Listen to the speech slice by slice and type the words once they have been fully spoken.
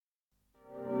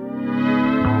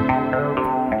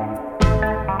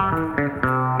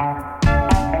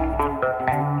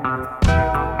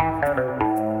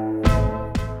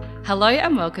Hello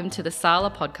and welcome to the Sala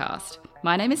podcast.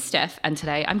 My name is Steph and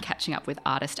today I'm catching up with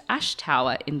artist Ash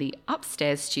Tower in the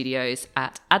upstairs studios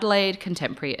at Adelaide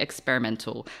Contemporary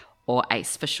Experimental, or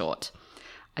ACE for short.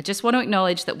 I just want to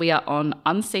acknowledge that we are on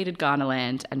unceded Kaurna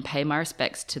land and pay my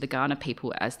respects to the Kaurna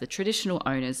people as the traditional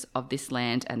owners of this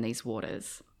land and these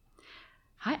waters.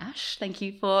 Hi Ash, thank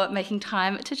you for making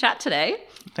time to chat today.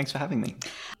 Thanks for having me.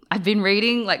 I've been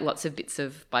reading lots of bits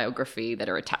of biography that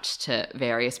are attached to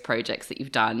various projects that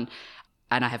you've done,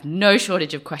 and I have no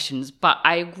shortage of questions, but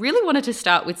I really wanted to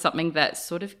start with something that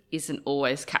sort of isn't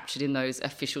always captured in those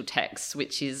official texts,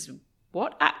 which is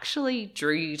what actually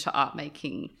drew you to art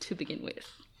making to begin with?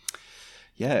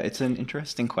 Yeah, it's an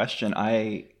interesting question.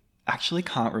 I actually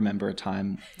can't remember a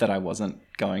time that I wasn't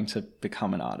going to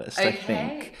become an artist, I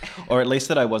think. Or at least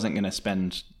that I wasn't going to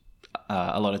spend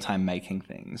a lot of time making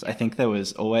things. I think there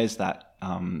was always that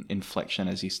inflection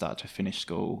as you start to finish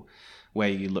school where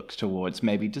you look towards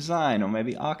maybe design or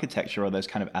maybe architecture or those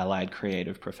kind of allied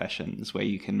creative professions where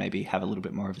you can maybe have a little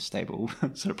bit more of a stable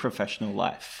sort of professional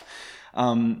life.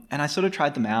 And I sort of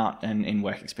tried them out and in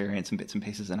work experience and bits and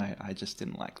pieces, and I just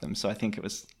didn't like them. So I think it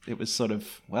was sort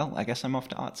of, well, I guess I'm off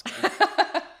to art school.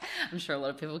 I'm sure a lot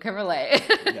of people can relate.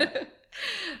 Yeah.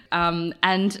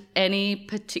 And any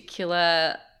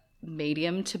particular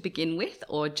medium to begin with,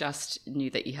 or just knew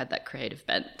that you had that creative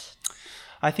bent?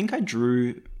 I think I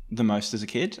drew the most as a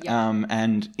kid. Yeah.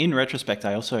 And in retrospect,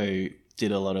 I also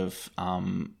did a lot of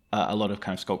kind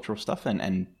of sculptural stuff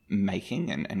and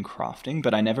making and crafting,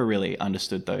 but I never really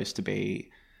understood those to be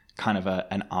kind of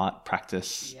an art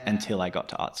practice until I got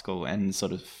to art school and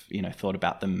sort of, thought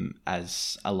about them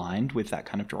as aligned with that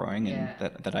kind of drawing and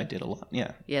that I did a lot.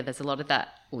 Yeah. Yeah, there's a lot of that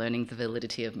learning the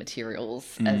validity of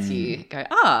materials as you go,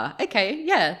 okay,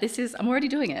 yeah, I'm already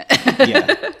doing it. Yeah,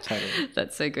 totally.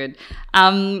 That's so good.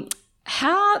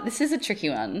 This is a tricky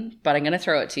one, but I'm going to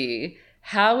throw it to you.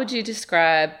 How would you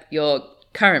describe your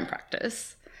current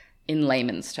practice in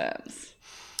layman's terms?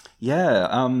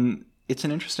 Yeah, it's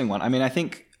an interesting one. I mean, I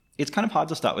think it's kind of hard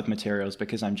to start with materials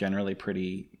because I'm generally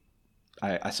pretty,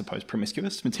 I suppose,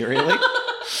 promiscuous materially.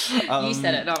 You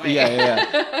said it, not me.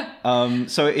 Yeah.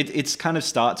 So it's kind of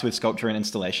starts with sculpture and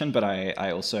installation, but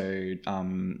I also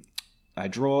I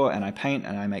draw and I paint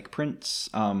and I make prints.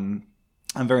 I'm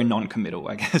very non-committal,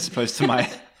 I guess, opposed to my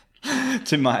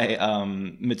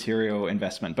material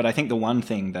investment. But I think the one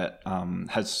thing that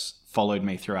has followed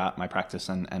me throughout my practice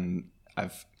and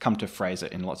I've come to phrase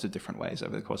it in lots of different ways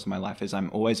over the course of my life is I'm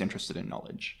always interested in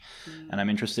knowledge. And I'm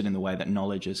interested in the way that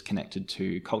knowledge is connected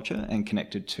to culture and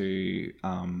connected to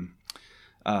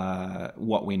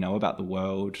what we know about the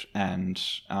world. And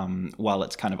while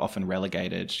it's kind of often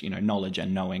relegated, knowledge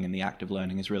and knowing and the act of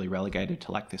learning is really relegated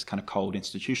to like this kind of cold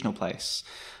institutional place,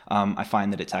 I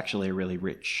find that it's actually a really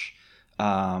rich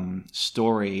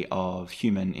story of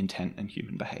human intent and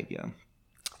human behavior.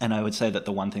 And I would say that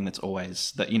the one thing that's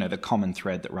always, the common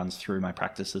thread that runs through my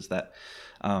practice is that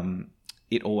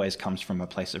it always comes from a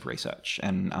place of research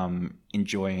and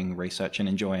enjoying research and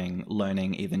enjoying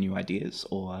learning either new ideas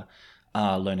or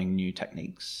learning new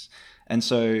techniques. And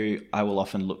so I will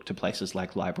often look to places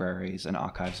like libraries and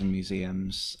archives and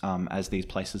museums as these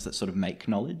places that sort of make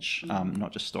knowledge,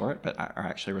 not just store it, but are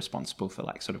actually responsible for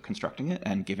like sort of constructing it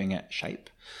and giving it shape.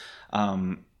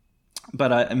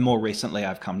 But more recently,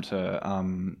 I've come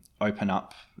to open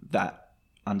up that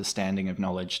understanding of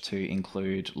knowledge to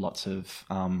include lots of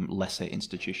lesser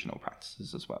institutional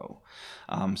practices as well.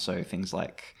 So things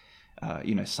like,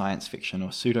 science fiction or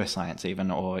pseudoscience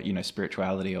even, or,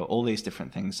 spirituality, or all these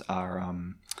different things are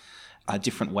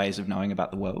different ways of knowing about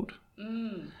the world.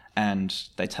 And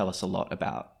they tell us a lot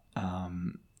about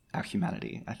our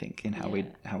humanity, I think, in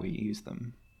how we use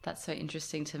them. That's so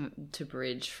interesting to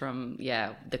bridge from,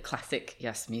 the classic,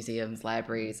 museums,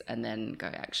 libraries, and then go,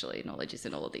 actually, knowledge is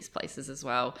in all of these places as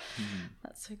well.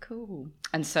 That's so cool.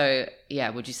 And so,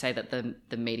 would you say that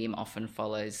the medium often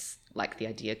follows, like the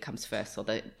idea comes first, or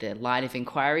the line of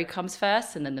inquiry comes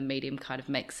first, and then the medium kind of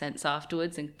makes sense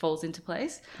afterwards and falls into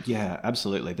place? Yeah,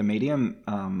 absolutely. The medium,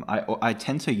 I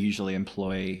tend to usually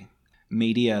employ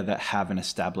media that have an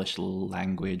established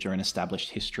language or an established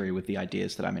history with the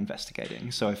ideas that I'm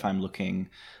investigating. So if I'm looking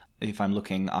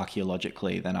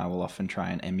archaeologically, then I will often try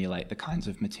and emulate the kinds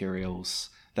of materials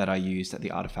that I used in the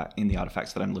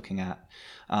artifacts that I'm looking at.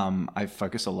 I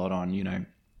focus a lot on,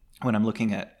 when I'm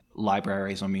looking at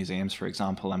libraries or museums, for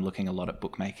example, I'm looking a lot at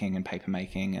bookmaking and paper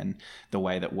making and the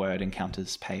way that word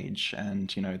encounters page and,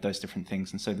 those different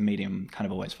things. And so the medium kind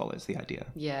of always follows the idea.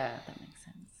 Yeah, that makes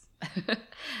sense.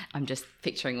 I'm just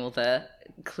picturing all the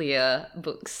clear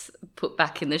books put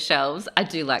back in the shelves. I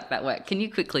do like that work. Can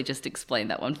you quickly just explain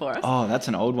that one for us? Oh, that's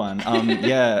an old one.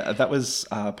 Yeah, that was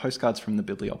Postcards from the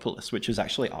Bibliopolis, which was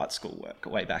actually art school work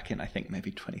way back in, I think,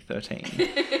 maybe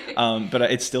 2013. But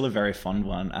it's still a very fond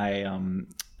one.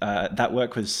 That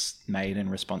work was made in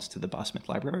response to the Barr Smith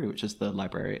Library, which is the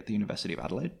library at the University of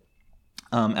Adelaide.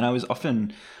 And I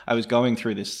was going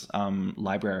through this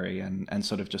library and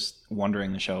sort of just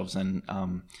wandering the shelves and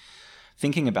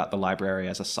thinking about the library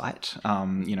as a site,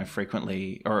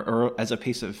 frequently, or as a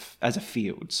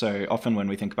field. So often when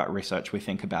we think about research, we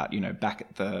think about, back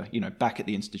at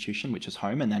the institution, which is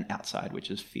home, and then outside,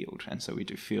 which is field. And so we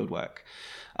do field work.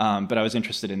 But I was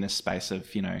interested in this space of,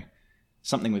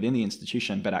 something within the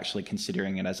institution, but actually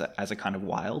considering it as a kind of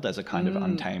wild, as a kind of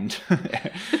untamed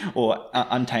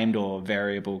or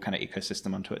variable kind of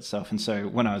ecosystem unto itself. And so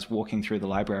when I was walking through the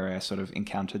library, I sort of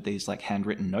encountered these like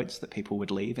handwritten notes that people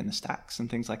would leave in the stacks and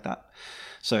things like that.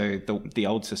 So the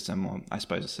old system, or I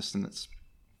suppose a system that's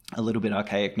a little bit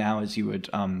archaic now, is you would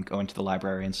go into the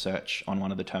library and search on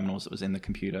one of the terminals that was in the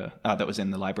computer, that was in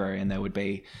the library, and there would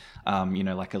be,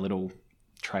 like a little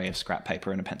tray of scrap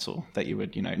paper and a pencil that you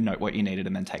would, note what you needed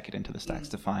and then take it into the stacks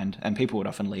to find. And people would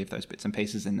often leave those bits and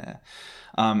pieces in there.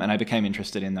 And I became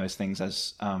interested in those things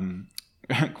as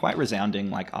quite resounding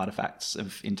like artifacts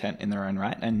of intent in their own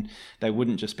right. And they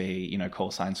wouldn't just be, call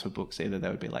signs for books either. They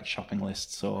would be like shopping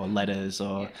lists or letters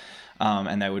or,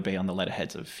 and they would be on the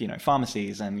letterheads of,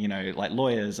 pharmacies and, like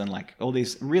lawyers and like all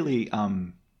these really,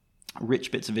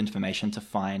 rich bits of information to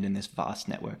find in this vast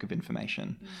network of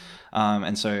information.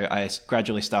 And so I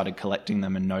gradually started collecting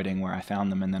them and noting where I found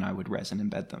them, and then I would resin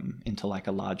embed them into like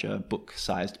a larger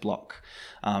book-sized block,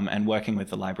 and working with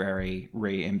the library,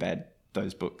 re-embed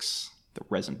those books, the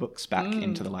resin books, back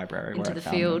into the library into where the I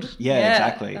found field. them. Yeah,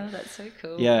 exactly. Oh, that's so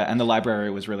cool. Yeah, and the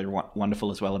library was really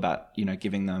wonderful as well about,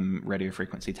 giving them radio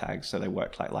frequency tags, so they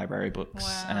worked like library books.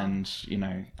 Wow.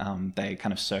 And, they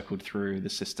kind of circled through the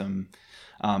system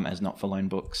as not for loan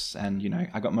books, and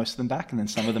I got most of them back, and then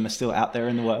some of them are still out there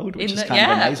in the world, which is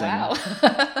kind of amazing.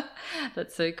 Wow.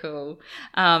 That's so cool.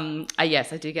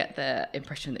 Yes, I do get the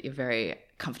impression that you're very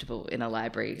comfortable in a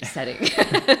library setting.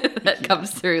 That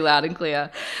comes through loud and clear.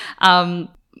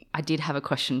 I did have a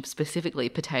question specifically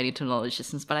pertaining to knowledge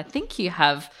systems, but I think you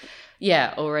have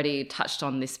already touched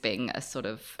on this being a sort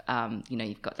of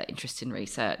you've got that interest in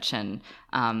research, and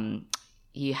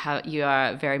you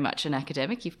are very much an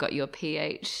academic. You've got your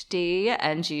PhD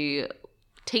and you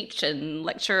teach and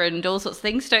lecture and all sorts of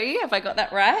things, don't you? Have I got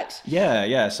that right?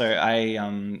 Yeah. So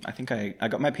I think I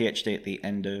got my PhD at the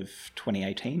end of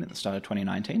 2018, at the start of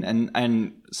 2019,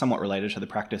 and somewhat related to the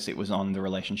practice, it was on the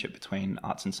relationship between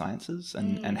arts and sciences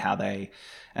and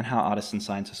how artists and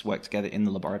scientists work together in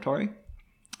the laboratory.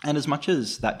 And as much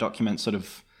as that document sort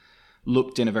of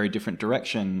looked in a very different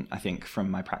direction, I think,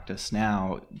 from my practice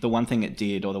now, the one thing it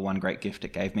did, or the one great gift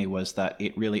it gave me, was that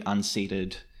it really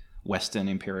unseated Western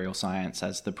imperial science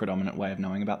as the predominant way of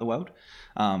knowing about the world.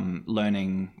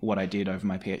 Learning what I did over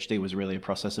my PhD was really a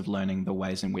process of learning the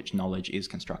ways in which knowledge is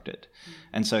constructed.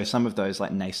 And so some of those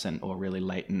like nascent or really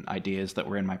latent ideas that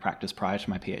were in my practice prior to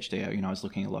my PhD, I was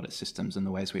looking a lot at systems and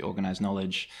the ways we organize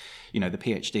knowledge. The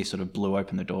PhD sort of blew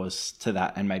open the doors to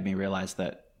that and made me realize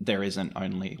that there isn't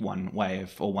only one way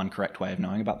of, or one correct way of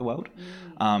knowing about the world.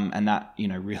 And that,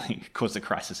 really caused a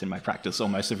crisis in my practice,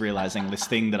 almost, of realizing this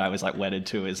thing that I was like wedded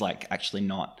to is like actually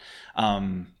not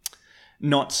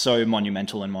so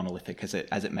monumental and monolithic as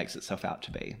it makes itself out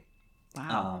to be.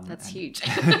 Wow, that's huge.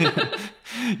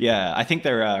 Yeah, I think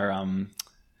there are,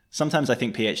 sometimes I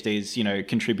think PhDs,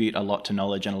 contribute a lot to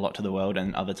knowledge and a lot to the world.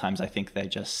 And other times I think they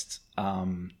just,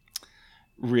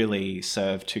 really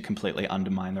serve to completely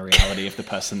undermine the reality of the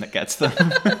person that gets them.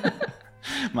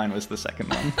 Mine was the second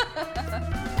one.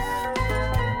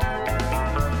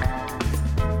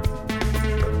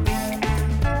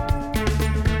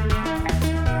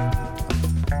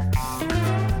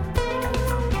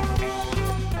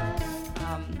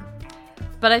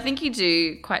 But I think you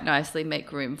do quite nicely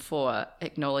make room for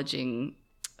acknowledging,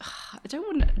 I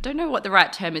don't know what the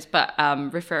right term is, but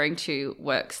referring to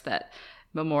works that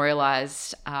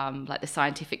memorialized, like the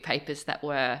scientific papers that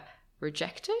were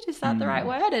rejected, is that the right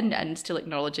word? And still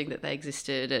acknowledging that they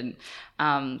existed. And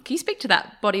can you speak to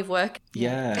that body of work?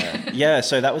 Yeah.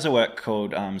 So that was a work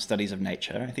called Studies of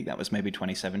Nature. I think that was maybe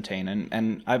 2017.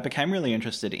 And I became really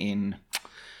interested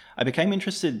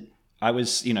I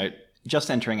was,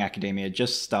 just entering academia,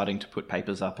 just starting to put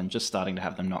papers up and just starting to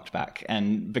have them knocked back,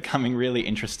 and becoming really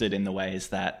interested in the ways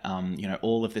that,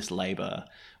 all of this labor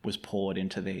was poured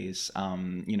into these,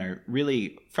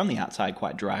 really from the outside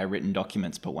quite dry written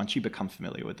documents, but once you become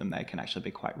familiar with them, they can actually be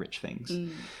quite rich things.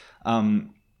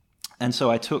 And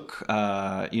so I took,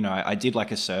 I did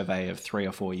like a survey of 3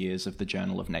 or 4 years of the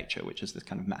Journal of Nature, which is this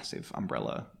kind of massive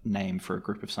umbrella name for a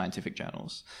group of scientific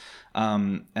journals.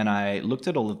 And I looked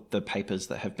at all of the papers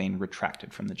that have been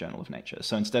retracted from the Journal of Nature.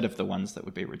 So instead of the ones that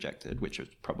would be rejected, which was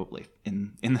probably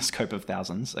in the scope of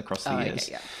thousands across the years,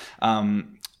 okay, yeah.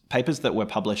 Papers that were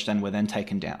published and were then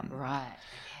taken down. Right.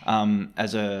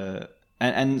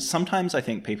 And sometimes I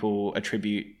think people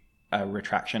attribute a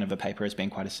retraction of a paper as being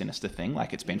quite a sinister thing,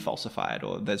 like it's been falsified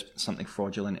or there's something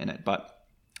fraudulent in it. But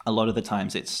a lot of the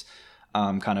times it's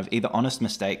kind of either honest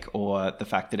mistake or the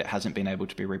fact that it hasn't been able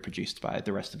to be reproduced by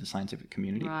the rest of the scientific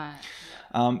community. Right.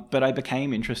 But I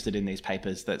became interested in these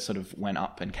papers that sort of went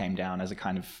up and came down as a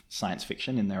kind of science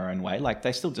fiction in their own way. Like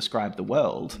they still describe the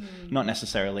world, not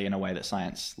necessarily in a way that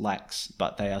science lacks,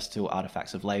 but they are still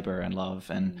artifacts of labor and love.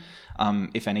 And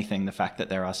if anything, the fact that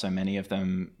there are so many of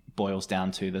them boils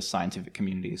down to the scientific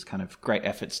community's kind of great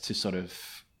efforts to sort of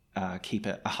keep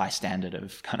a high standard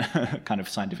of kind of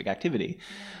scientific activity.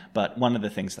 But one of the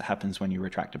things that happens when you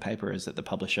retract a paper is that the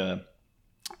publisher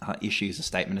issues a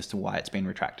statement as to why it's been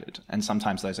retracted. And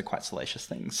sometimes those are quite salacious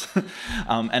things.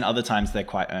 And other times they're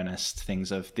quite earnest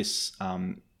things of this,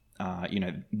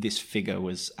 this figure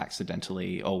was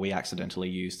accidentally, or we accidentally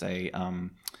used a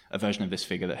version of this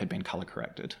figure that had been color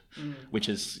corrected, which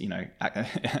is,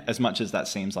 as much as that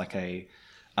seems like a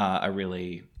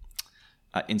really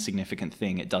insignificant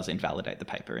thing, it does invalidate the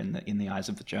paper in the eyes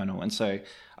of the journal. And so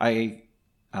I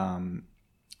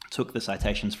took the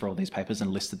citations for all these papers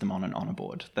and listed them on an honor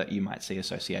board that you might see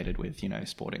associated with,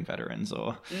 sporting veterans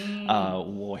or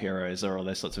war heroes or all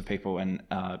those sorts of people. And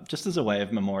just as a way of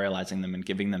memorializing them and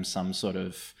giving them some sort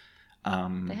of...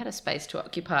 they had a space to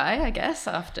occupy, I guess,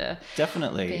 after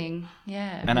definitely being,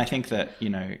 And I think that,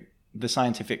 the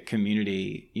scientific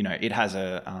community, it has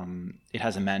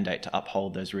a mandate to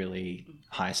uphold those really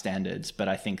high standards. But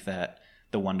I think that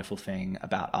the wonderful thing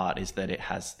about art is that it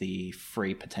has the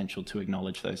free potential to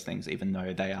acknowledge those things, even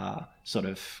though they are sort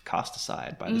of cast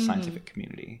aside by the scientific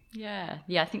community. Yeah.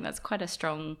 I think that's quite a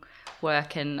strong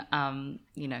work, and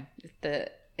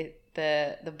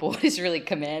the board is really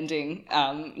commanding.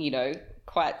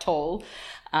 Quite tall,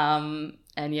 and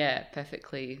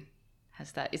perfectly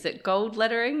has that. Is it gold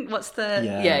lettering? What's the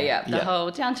the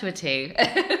whole down to a T.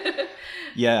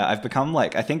 Yeah, I've become I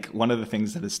think one of the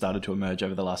things that has started to emerge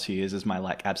over the last few years is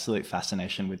my absolute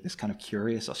fascination with this kind of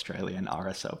curious Australian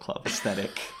RSL club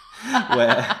aesthetic,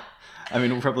 where,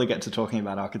 we'll probably get to talking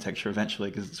about architecture eventually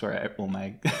because it's where all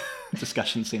my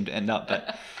discussions seem to end up.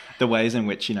 But the ways in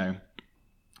which,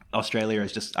 Australia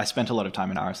is just... I spent a lot of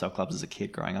time in RSL clubs as a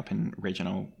kid growing up in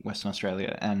regional Western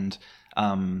Australia, and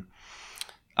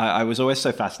I was always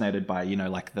so fascinated by,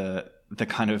 the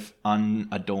kind of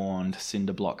unadorned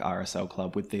cinder block RSL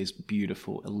club with these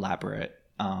beautiful, elaborate,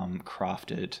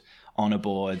 crafted honor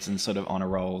boards and sort of honor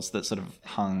rolls that sort of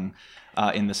hung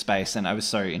in the space. And I was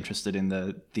so interested in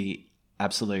the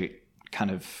absolute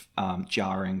kind of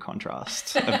jarring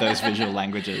contrast of those visual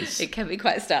languages. It can be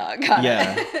quite stark, can't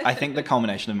it? I think the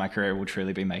culmination of my career will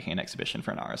truly be making an exhibition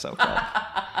for an RSL club.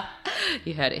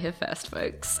 You heard it here first,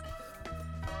 folks.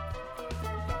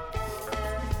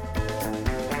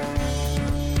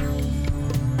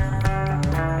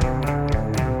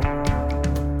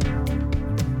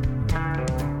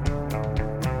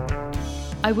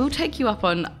 I will take you up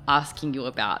on asking you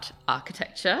about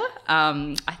architecture.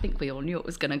 I think we all knew it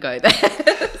was going to go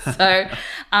there.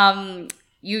 So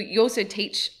you also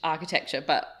teach architecture,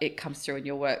 but it comes through in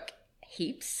your work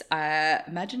heaps. I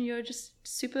imagine you're just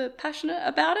super passionate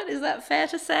about it. Is that fair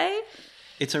to say?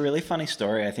 It's a really funny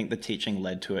story. I think the teaching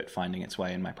led to it finding its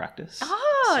way in my practice.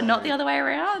 Oh, so, not the other way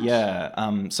around?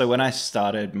 Yeah. So when I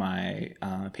started my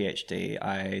PhD,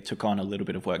 I took on a little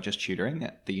bit of work just tutoring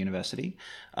at the university.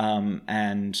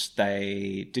 And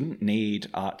they didn't need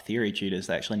art theory tutors.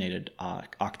 They actually needed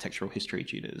architectural history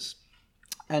tutors.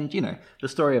 And, the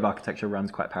story of architecture runs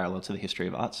quite parallel to the history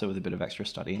of art. So with a bit of extra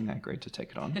studying, I agreed to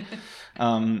take it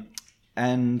on.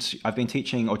 And I've been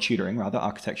teaching, or tutoring rather,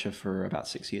 architecture for about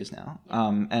 6 years now.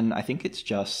 And I think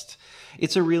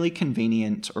it's a really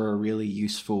convenient or a really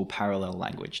useful parallel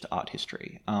language to art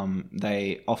history.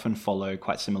 They often follow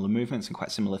quite similar movements and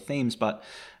quite similar themes, but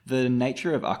the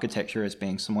nature of architecture as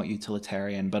being somewhat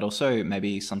utilitarian, but also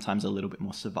maybe sometimes a little bit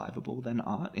more survivable than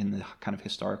art in the kind of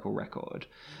historical record,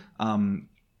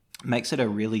 makes it a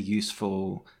really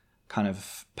useful kind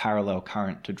of parallel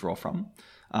current to draw from.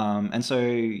 And so,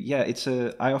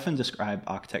 I often describe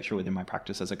architecture within my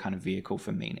practice as a kind of vehicle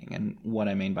for meaning. And what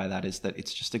I mean by that is that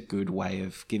it's just a good way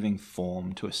of giving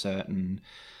form to a certain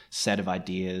set of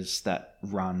ideas that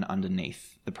run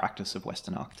underneath the practice of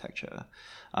Western architecture.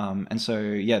 And so,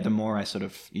 yeah, the more I sort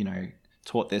of,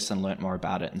 taught this and learnt more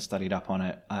about it and studied up on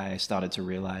it, I started to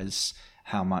realize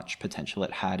how much potential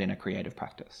it had in a creative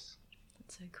practice.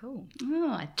 That's so cool. Oh,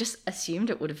 I just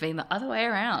assumed it would have been the other way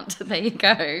around. There you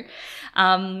go.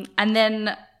 And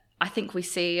then I think we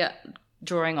see,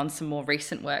 drawing on some more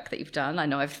recent work that you've done, I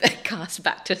know I've cast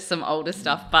back to some older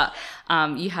stuff, but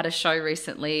you had a show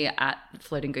recently at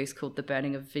Floating Goose called The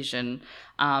Burning of Vision,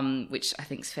 which I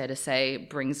think is fair to say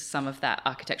brings some of that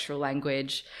architectural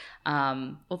language,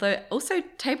 although also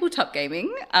tabletop gaming.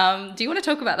 Do you want to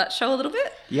talk about that show a little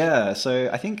bit? Yeah, so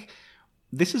I think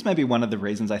this is maybe one of the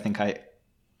reasons I think I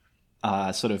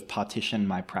sort of partition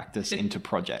my practice into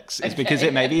projects, is because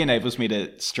it maybe enables me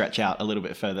to stretch out a little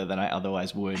bit further than I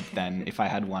otherwise would than if I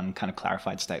had one kind of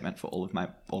clarified statement for all of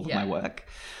my work.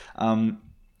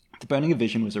 The Burning of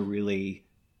Vision was a really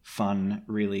fun,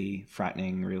 really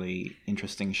frightening, really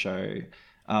interesting show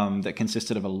that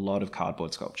consisted of a lot of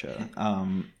cardboard sculpture,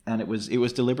 and it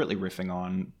was deliberately riffing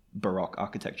on Baroque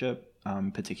architecture,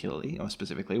 particularly or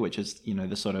specifically, which is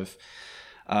the sort of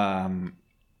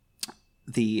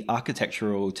the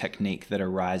architectural technique that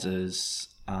arises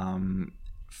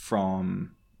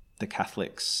from the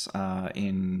Catholics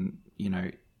in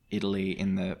Italy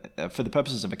for the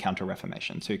purposes of a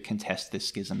counter-reformation, to contest this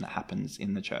schism that happens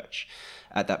in the church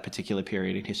at that particular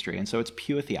period in history. And so it's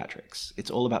pure theatrics.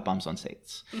 It's all about bums on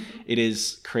seats. Mm-hmm. It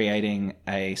is creating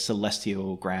a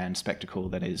celestial grand spectacle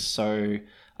that is so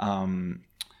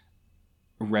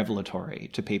revelatory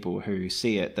to people who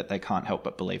see it that they can't help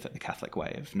but believe that the Catholic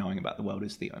way of knowing about the world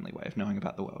is the only way of knowing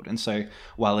about the world. And so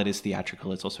while it is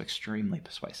theatrical, it's also extremely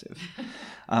persuasive.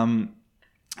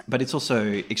 But it's also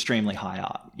extremely high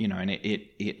art, and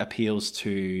it appeals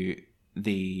to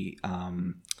the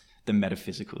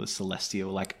metaphysical, the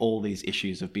celestial, like all these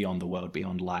issues of beyond the world,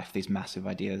 beyond life, these massive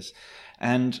ideas.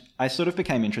 And I sort of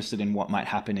became interested in what might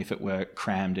happen if it were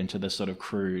crammed into the sort of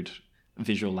crude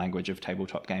visual language of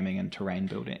tabletop gaming and terrain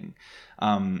building.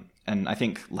 And I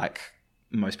think, like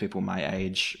most people my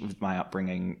age with my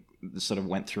upbringing, sort of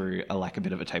went through a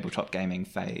bit of a tabletop gaming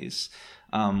phase,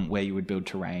 where you would build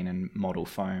terrain and model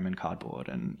foam and cardboard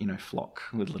and flock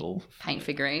with little paint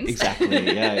figurines.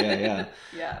 Exactly. Yeah.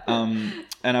 Yeah.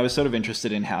 And I was sort of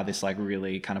interested in how this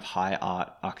really kind of high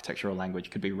art architectural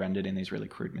language could be rendered in these really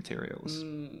crude materials.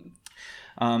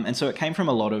 And so it came from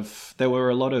there were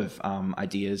a lot of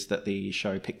ideas that the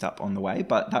show picked up on the way,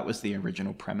 but that was the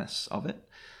original premise of it.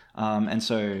 And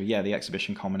so, yeah, the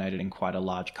exhibition culminated in quite a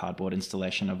large cardboard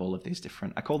installation of all of these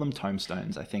different, I call them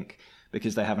tombstones, I think,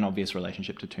 because they have an obvious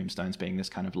relationship to tombstones being this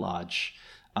kind of large,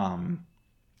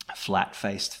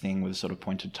 flat-faced thing with a sort of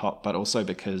pointed top, but also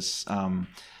because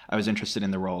I was interested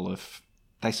in the role of,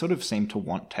 they sort of seemed to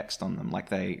want text on them,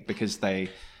 because they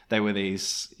were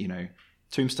these,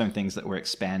 tombstone things that were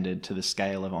expanded to the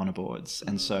scale of honor boards.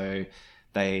 And so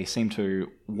they seem to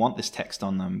want this text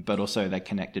on them, but also they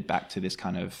connected back to this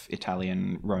kind of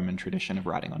Italian Roman tradition of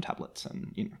writing on tablets.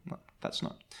 And, that's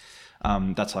not,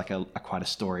 that's like quite a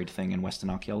storied thing in Western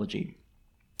archaeology.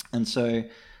 And so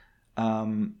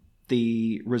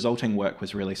the resulting work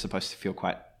was really supposed to feel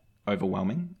quite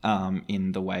overwhelming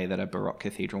in the way that a Baroque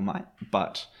cathedral might,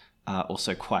 but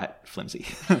also quite flimsy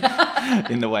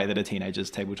in the way that a teenager's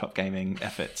tabletop gaming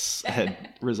efforts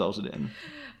had resulted in.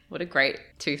 What a great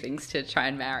two things to try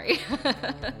and marry.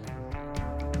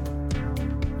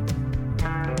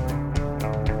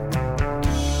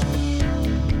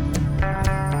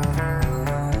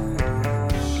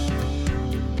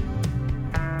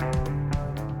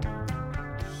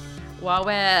 While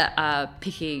we're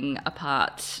picking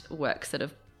apart works that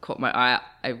have caught my eye,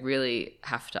 I really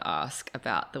have to ask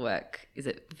about the work. Is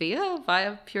it Via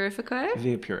Purifico?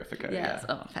 Via Purifico, yes.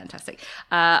 Yeah. Oh, fantastic.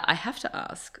 I have to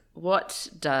ask, what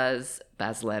does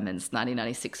Baz Luhrmann's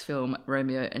 1996 film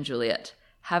Romeo and Juliet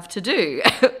have to do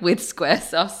with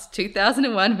Squaresoft's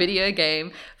 2001 video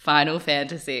game Final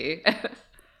Fantasy?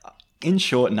 In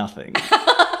short, nothing.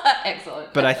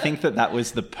 Excellent. But I think that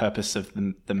was the purpose of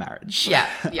the marriage. Yeah.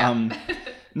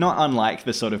 Not unlike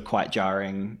the sort of quite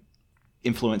jarring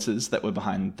influences that were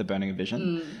behind The Burning of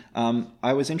Vision.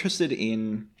 I was interested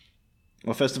in,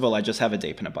 well, first of all, I just have a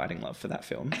deep and abiding love for that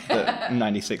film, the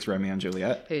 96 Romeo and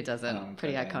Juliet. Who doesn't?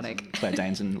 Pretty iconic. Claire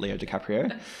Danes and Leo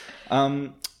DiCaprio.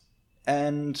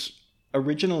 And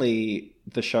originally,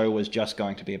 the show was just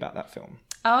going to be about that film.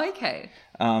 Oh, okay.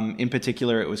 In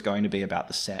particular, it was going to be about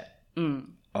the set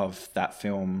of that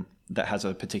film that has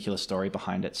a particular story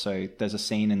behind it. So there's a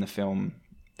scene in the film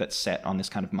that's set on this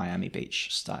kind of Miami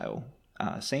Beach style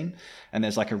scene. And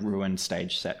there's like a ruined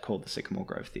stage set called the Sycamore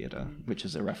Grove Theatre, which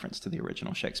is a reference to the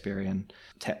original Shakespearean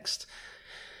text.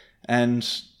 And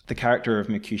the character of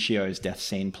Mercutio's death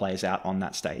scene plays out on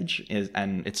that stage,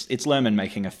 and it's Luhrmann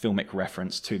making a filmic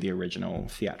reference to the original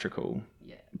theatrical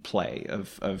play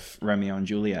of Romeo and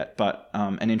Juliet. But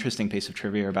an interesting piece of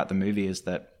trivia about the movie is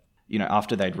that, you know,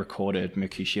 after they'd recorded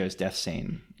Mercutio's death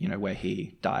scene, you know, where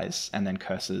he dies and then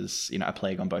curses, you know, a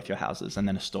plague on both your houses, and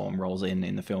then a storm rolls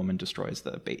in the film and destroys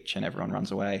the beach and everyone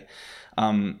runs away.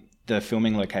 The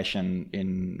filming location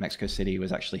in Mexico City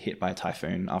was actually hit by a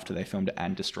typhoon after they filmed it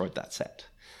and destroyed that set.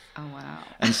 Oh, wow.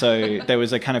 And so there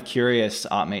was a kind of curious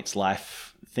art meets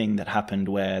life thing that happened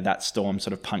where that storm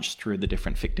sort of punched through the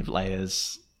different fictive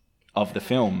layers of the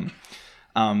film.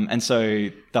 And so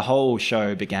the whole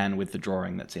show began with the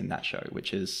drawing that's in that show,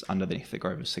 which is Underneath the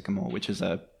Grove of Sycamore, which is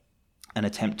an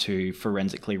attempt to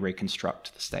forensically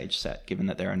reconstruct the stage set, given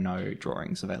that there are no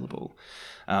drawings available.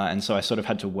 And so I sort of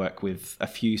had to work with a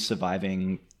few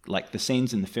surviving, like the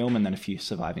scenes in the film, and then a few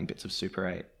surviving bits of Super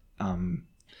 8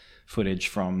 footage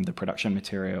from the production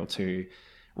material to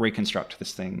reconstruct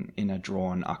this thing in a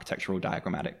drawn architectural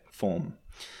diagrammatic form.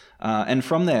 And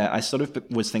from there, I sort of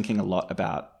was thinking a lot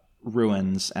about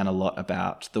ruins and a lot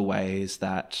about the ways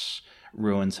that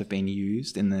ruins have been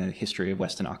used in the history of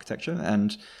Western architecture.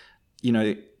 And, you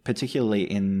know, particularly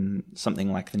in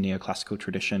something like the neoclassical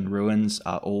tradition, ruins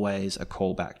are always a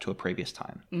callback to a previous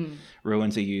time.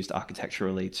 Ruins are used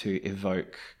architecturally to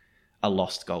evoke a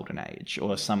lost golden age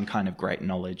or some kind of great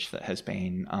knowledge that has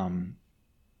been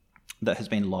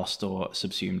lost or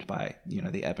subsumed by, you know,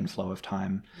 the ebb and flow of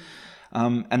time.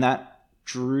 And that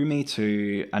drew me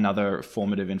to another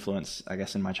formative influence, I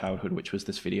guess, in my childhood, which was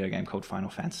this video game called Final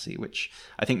Fantasy, which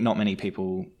I think not many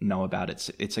people know about.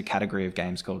 It's a category of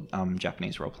games called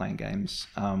Japanese role-playing games,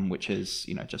 which is,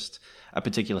 you know, just a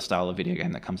particular style of video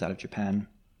game that comes out of Japan.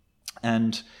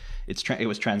 And it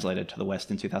was translated to the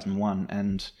West in 2001,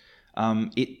 and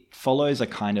it follows a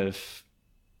kind of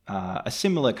a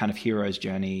similar kind of hero's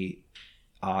journey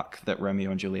arc that Romeo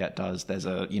and Juliet does. There's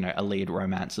a lead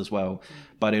romance as well,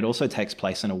 but it also takes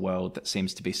place in a world that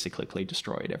seems to be cyclically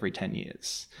destroyed every 10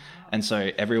 years. And so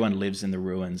everyone lives in the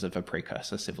ruins of a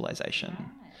precursor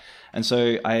civilization. And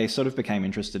so I sort of became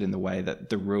interested in the way that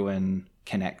the ruin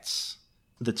connects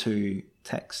the two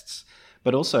texts.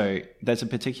 But also there's a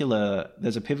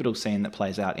pivotal scene that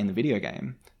plays out in the video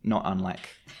game, not unlike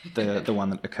the one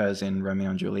that occurs in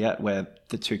Romeo and Juliet, where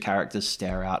the two characters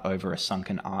stare out over a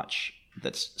sunken arch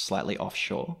that's slightly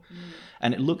offshore.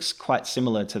 And it looks quite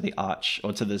similar to the arch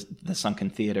or to the sunken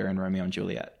theatre in Romeo and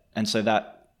Juliet. And so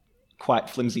that quite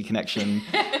flimsy connection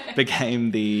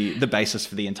became the basis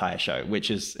for the entire show, which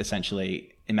is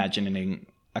essentially imagining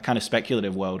a kind of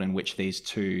speculative world in which these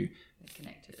two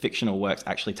fictional works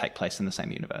actually take place in the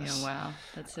same universe. Yeah, wow.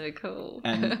 That's so cool.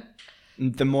 And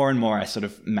the more and more I sort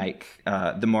of make,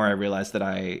 the more I realize that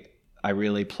I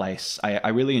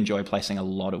really enjoy placing a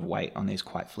lot of weight on these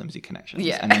quite flimsy connections.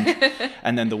 Yeah.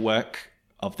 And then the work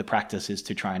of the practice is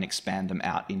to try and expand them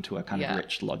out into a kind of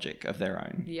rich logic of their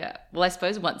own. Yeah. Well, I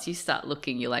suppose once you start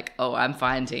looking, you're like, oh, I'm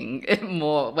finding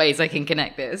more ways I can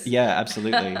connect this. Yeah,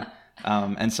 absolutely.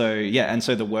 And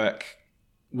so the work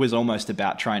was almost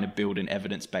about trying to build an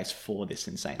evidence base for this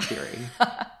insane theory.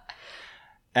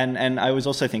 And I was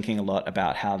also thinking a lot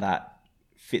about how that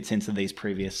fits into these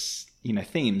previous, you know,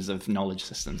 themes of knowledge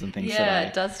systems and things. Yeah,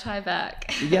 it does tie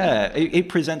back. Yeah, it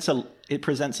presents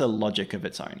a logic of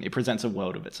its own. It presents a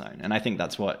world of its own, and I think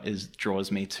that's what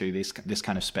draws me to this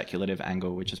kind of speculative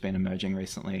angle, which has been emerging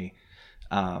recently.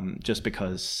 Just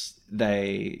because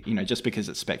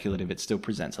it's speculative, it still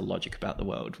presents a logic about the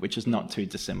world, which is not too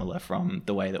dissimilar from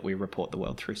the way that we report the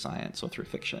world through science or through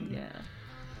fiction. Yeah,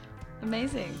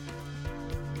 amazing.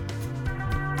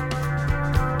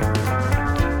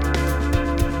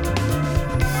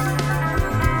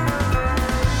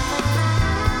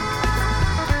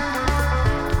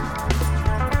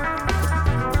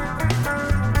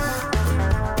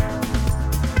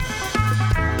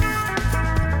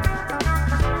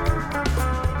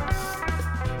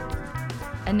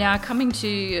 And now coming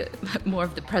to more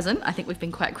of the present, I think we've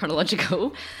been quite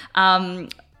chronological.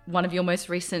 One of your most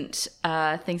recent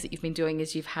things that you've been doing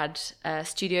is you've had a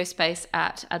studio space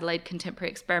at Adelaide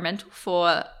Contemporary Experimental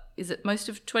for, is it most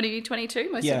of 2022,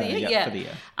 most of the year? Yeah, for the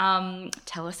year.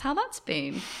 Tell us how that's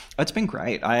been. It's been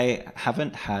great. I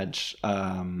haven't had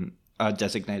a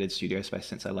designated studio space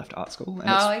since I left art school.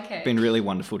 And it's been really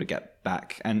wonderful to get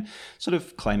back and sort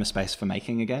of claim a space for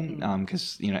making again,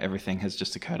 because, you know, everything has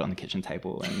just occurred on the kitchen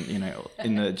table and, you know,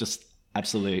 in the just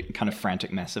absolute kind of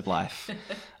frantic mess of life.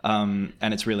 And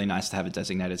it's really nice to have a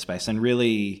designated space and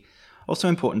really also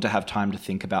important to have time to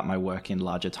think about my work in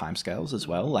larger timescales as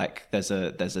well. Like there's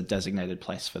a designated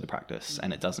place for the practice,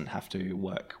 and it doesn't have to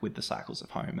work with the cycles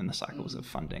of home and the cycles of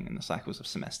funding and the cycles of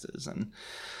semesters and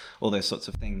all those sorts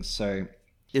of things. So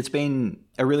it's been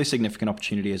a really significant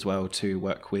opportunity as well to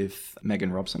work with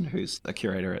Megan Robson, who's a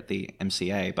curator at the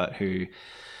MCA, but who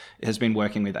has been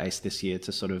working with ACE this year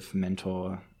to sort of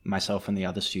mentor myself and the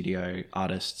other studio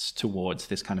artists towards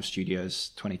this kind of Studios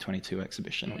 2022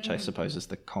 exhibition, which I suppose is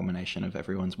the culmination of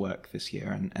everyone's work this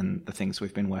year and the things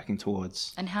we've been working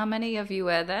towards. And how many of you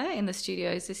were there in the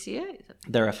studios this year?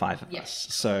 There are 5 of us.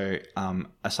 So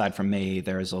aside from me,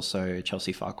 there is also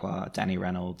Chelsea Farquhar, Danny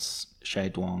Reynolds,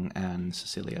 Shay Duong, and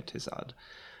Cecilia Tizard.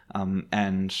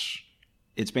 And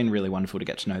it's been really wonderful to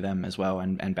get to know them as well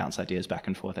and bounce ideas back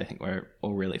and forth. I think we're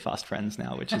all really fast friends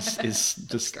now, which is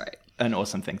just great. An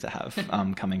awesome thing to have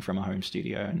coming from a home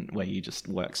studio and where you just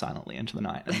work silently into the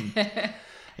night. And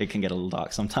it can get a little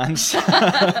dark sometimes.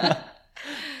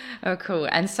 Oh, cool.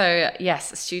 And so,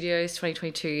 yes, Studios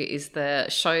 2022 is the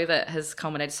show that has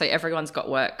culminated. So everyone's got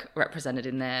work represented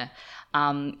in there.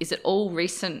 Is it all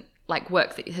recent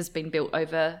work that has been built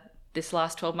over this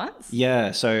last 12 months?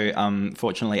 Yeah, so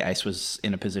fortunately ACE was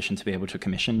in a position to be able to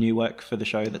commission new work for the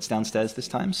show that's downstairs this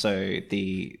time. So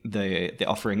the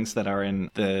offerings that are in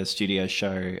the studio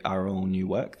show are all new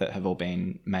work that have all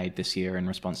been made this year in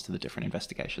response to the different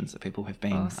investigations that people have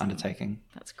been undertaking.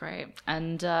 That's great.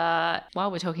 And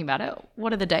while we're talking about it,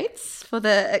 what are the dates for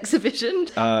the exhibition?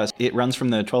 It runs from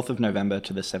the 12th of November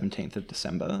to the 17th of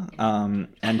December and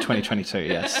 2022,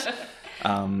 yes.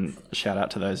 Shout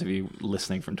out to those of you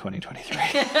listening from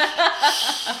 2023.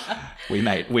 We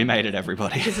made it,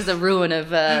 everybody. This is a ruin of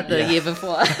the year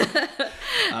before.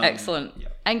 Excellent. Yeah.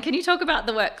 And can you talk about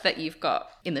the work that you've got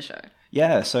in the show?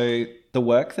 Yeah, so the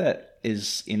work that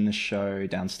is in the show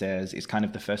downstairs is kind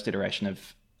of the first iteration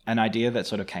of an idea that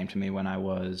sort of came to me when I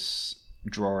was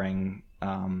drawing,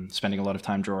 spending a lot of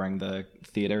time drawing the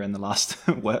theatre in the last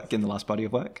body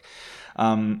of work.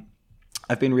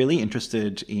 I've been really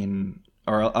interested in,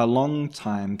 or a long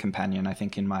time companion, I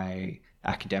think, in my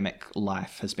academic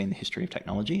life has been the history of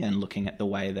technology and looking at the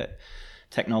way that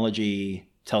technology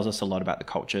tells us a lot about the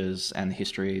cultures and the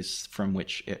histories from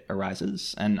which it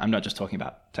arises. And I'm not just talking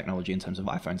about technology in terms of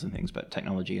iPhones and things, but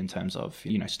technology in terms of,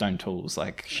 stone tools,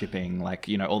 like shipping,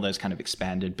 all those kind of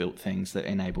expanded built things that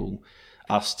enable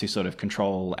us to sort of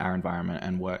control our environment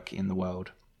and work in the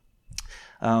world.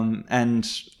 And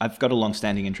I've got a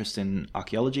long-standing interest in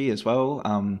archaeology as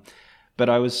well. But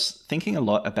I was thinking a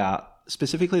lot about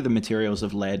specifically the materials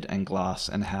of lead and glass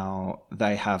and how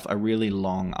they have a really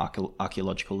long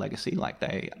archaeological legacy. Like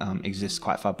they exist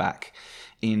quite far back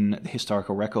in the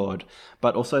historical record,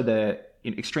 but also they're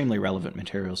extremely relevant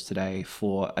materials today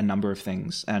for a number of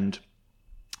things. And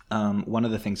one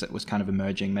of the things that was kind of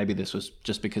emerging, maybe this was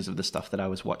just because of the stuff that I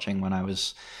was watching when I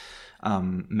was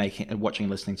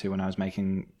listening to when I was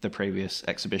making the previous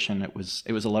exhibition, it was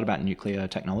a lot about nuclear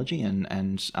technology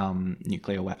and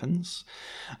nuclear weapons,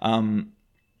 and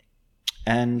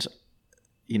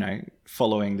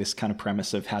following this kind of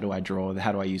premise of how do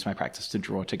I use my practice to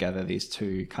draw together these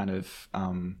two kind of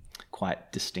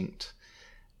quite distinct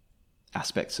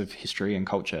aspects of history and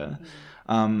culture.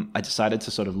 I decided to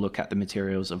sort of look at the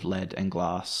materials of lead and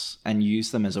glass and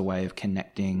use them as a way of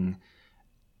connecting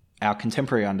our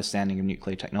contemporary understanding of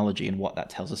nuclear technology and what that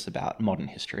tells us about modern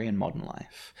history and modern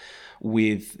life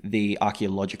with the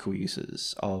archaeological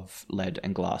uses of lead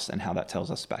and glass and how that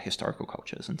tells us about historical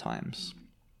cultures and times.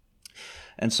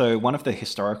 And so one of the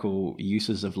historical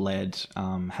uses of lead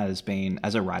has been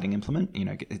as a writing implement.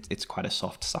 It's quite a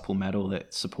soft, supple metal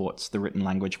that supports the written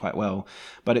language quite well,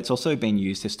 but it's also been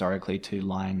used historically to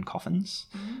line coffins.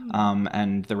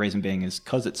 And the reason being is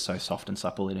because it's so soft and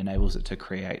supple, it enables it to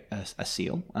create a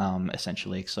seal,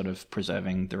 essentially sort of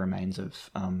preserving the remains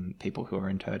of people who are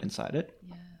interred inside it.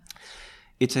 Yeah.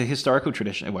 It's a historical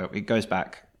tradition. Well, it goes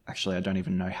back. Actually, I don't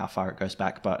even know how far it goes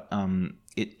back, but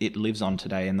it lives on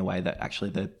today in the way that actually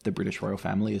the British royal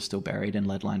family is still buried in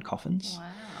lead-lined coffins. Wow.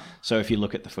 So if you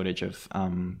look at the footage of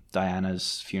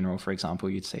Diana's funeral, for example,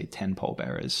 you'd see 10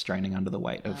 pallbearers straining under the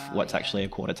weight of what's actually a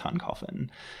quarter-ton coffin.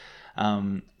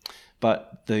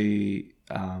 But the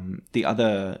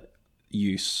other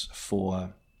use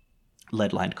for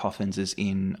lead-lined coffins is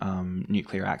in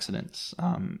nuclear accidents,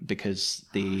 because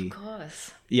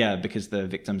because the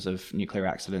victims of nuclear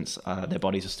accidents, their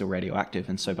bodies are still radioactive,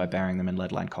 and so by burying them in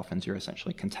lead-lined coffins, you're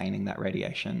essentially containing that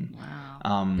radiation.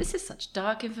 Wow, this is such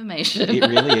dark information. It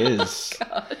really is.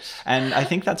 Gosh. And I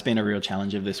think that's been a real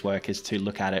challenge of this work, is to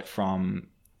look at it from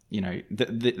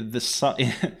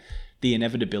the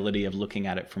inevitability of looking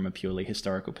at it from a purely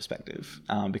historical perspective,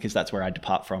 because that's where I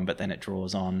depart from, but then it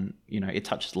draws on, it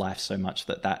touches life so much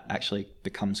that actually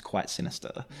becomes quite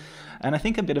sinister. And I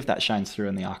think a bit of that shines through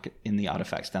in the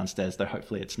artifacts downstairs, though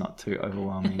hopefully it's not too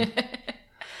overwhelming.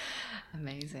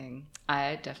 Amazing.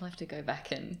 I definitely have to go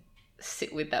back and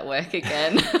sit with that work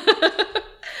again.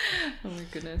 Oh my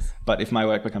goodness. But if my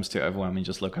work becomes too overwhelming,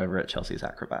 just look over at Chelsea's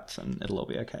acrobats and it'll all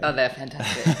be okay. Oh, they're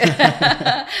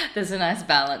fantastic. There's a nice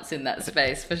balance in that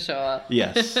space for sure.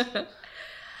 Yes.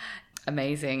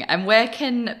 Amazing. And where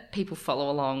can people follow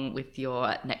along with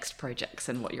your next projects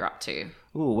and what you're up to?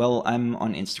 Ooh, well, I'm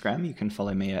on Instagram. You can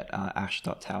follow me at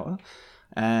ash.tower.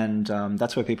 And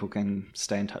that's where people can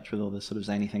stay in touch with all the sort of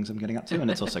zany things I'm getting up to.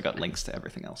 And it's also got links to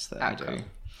everything else that I do. Cool.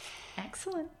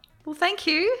 Excellent. Well, thank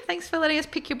you. Thanks for letting us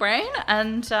pick your brain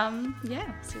and see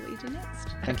what you do next.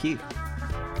 Thank you.